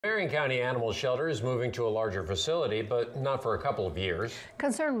Marion County Animal Shelter is moving to a larger facility, but not for a couple of years.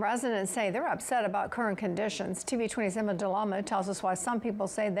 Concerned residents say they're upset about current conditions. TV 20's Emma DeLama tells us why some people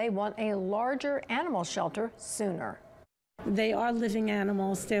say they want a larger animal shelter sooner. They are living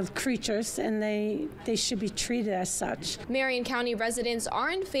animals, they're creatures, and they should be treated as such. Marion County residents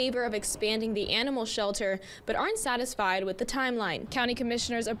are in favor of expanding the animal shelter, but aren't satisfied with the timeline. County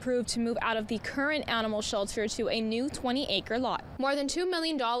commissioners approved to move out of the current animal shelter to a new 20-acre lot. More than $2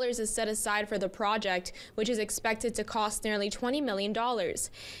 million is set aside for the project, which is expected to cost nearly $20 million.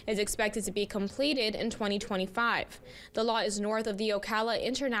 It's expected to be completed in 2025. The lot is north of the Ocala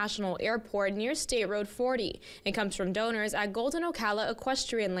International Airport near State Road 40 and comes from donors at Golden Ocala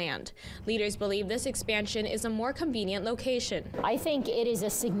Equestrian Land. Leaders believe this expansion is a more convenient location. I think it is a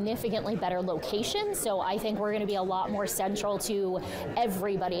significantly better location, so I think we're going to be a lot more central to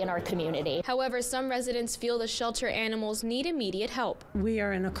everybody in our community. However, some residents feel the shelter animals need immediate help. We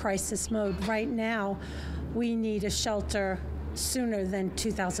are in a crisis mode right now. We need a shelter sooner than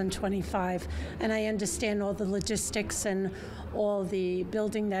 2025, and I understand all the logistics and all the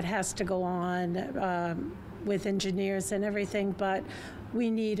building that has to go on with engineers and everything, but we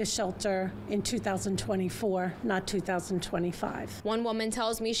need a shelter in 2024, not 2025. One woman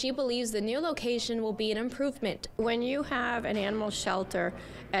tells me she believes the new location will be an improvement. When you have an animal shelter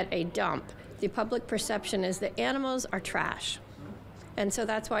at a dump, the public perception is that animals are trash. And so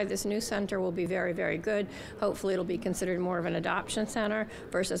that's why this new center will be very, very good. Hopefully it'll be considered more of an adoption center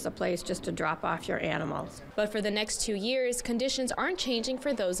versus a place just to drop off your animals. But for the next 2 years, conditions aren't changing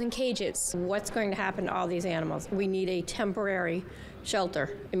for those in cages. What's going to happen to all these animals? We need a temporary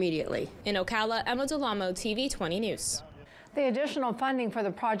shelter immediately. In Ocala, Emma DeLamo, TV 20 News. The additional funding for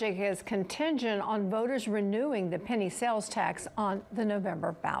the project is contingent on voters renewing the penny sales tax on the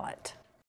November ballot.